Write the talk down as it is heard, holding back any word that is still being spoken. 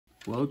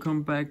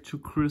Welcome back to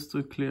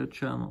Crystal Clear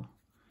channel.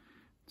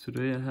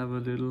 Today I have a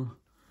little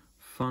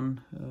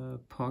fun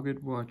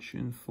pocket watch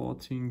in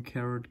 14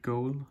 karat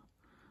gold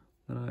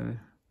that I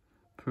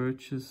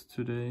purchased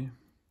today.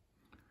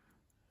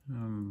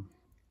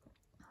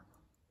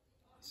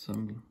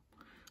 Some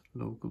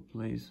local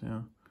place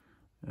here.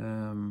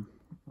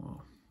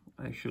 Well,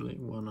 actually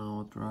 1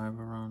 hour drive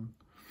around.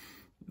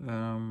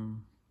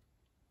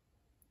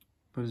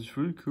 But it's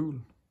really cool.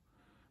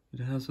 It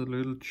has a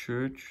little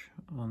church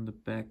on the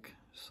back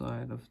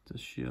side of the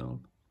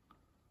shield,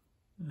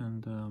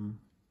 and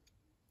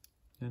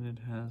then it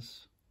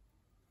has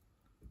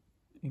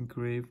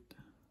engraved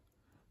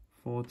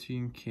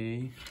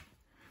 14K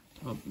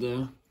up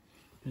there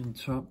in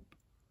top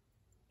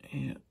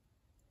here,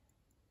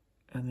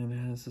 and then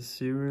it has a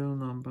serial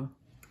number.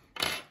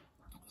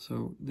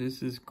 So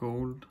this is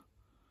gold,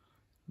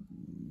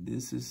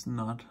 this is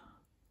not,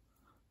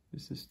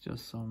 this is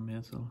just some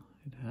metal.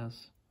 It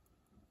has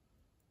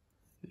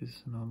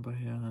this number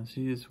here, and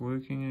see it's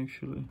working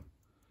actually.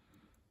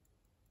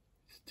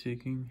 It's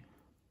ticking.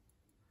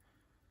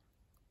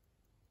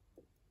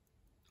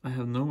 I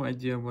have no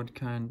idea what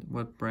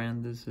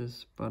brand this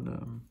is, but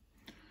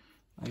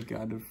I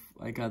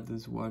got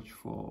this watch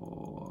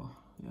for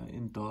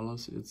in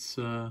dollars. It's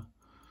I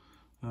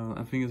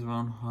think it's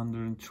around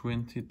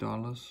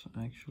 $120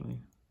 actually.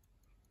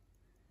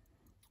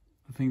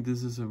 I think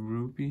this is a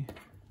ruby.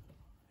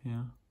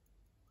 Yeah,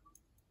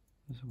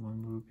 there's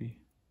one ruby.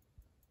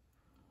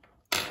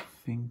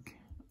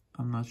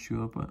 I'm not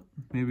sure, but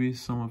maybe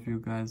some of you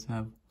guys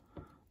have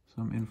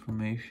some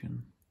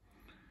information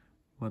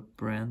what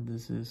brand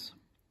this is.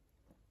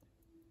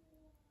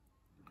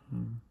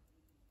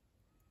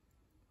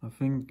 I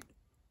think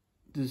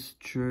this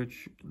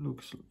church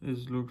looks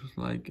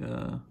like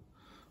a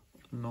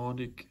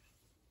Nordic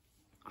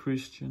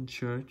Christian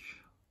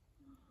church.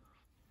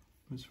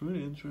 It's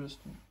really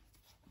interesting.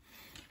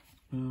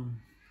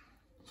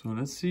 So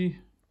let's see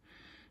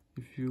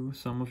if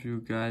some of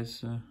you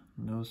guys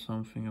know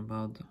something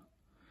about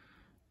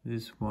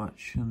this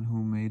watch and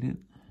who made it.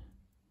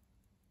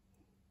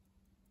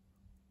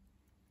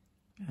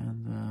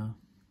 And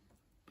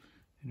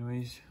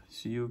anyways,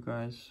 see you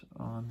guys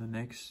on the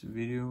next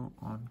video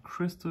on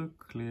Crystal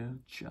Clear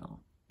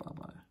channel.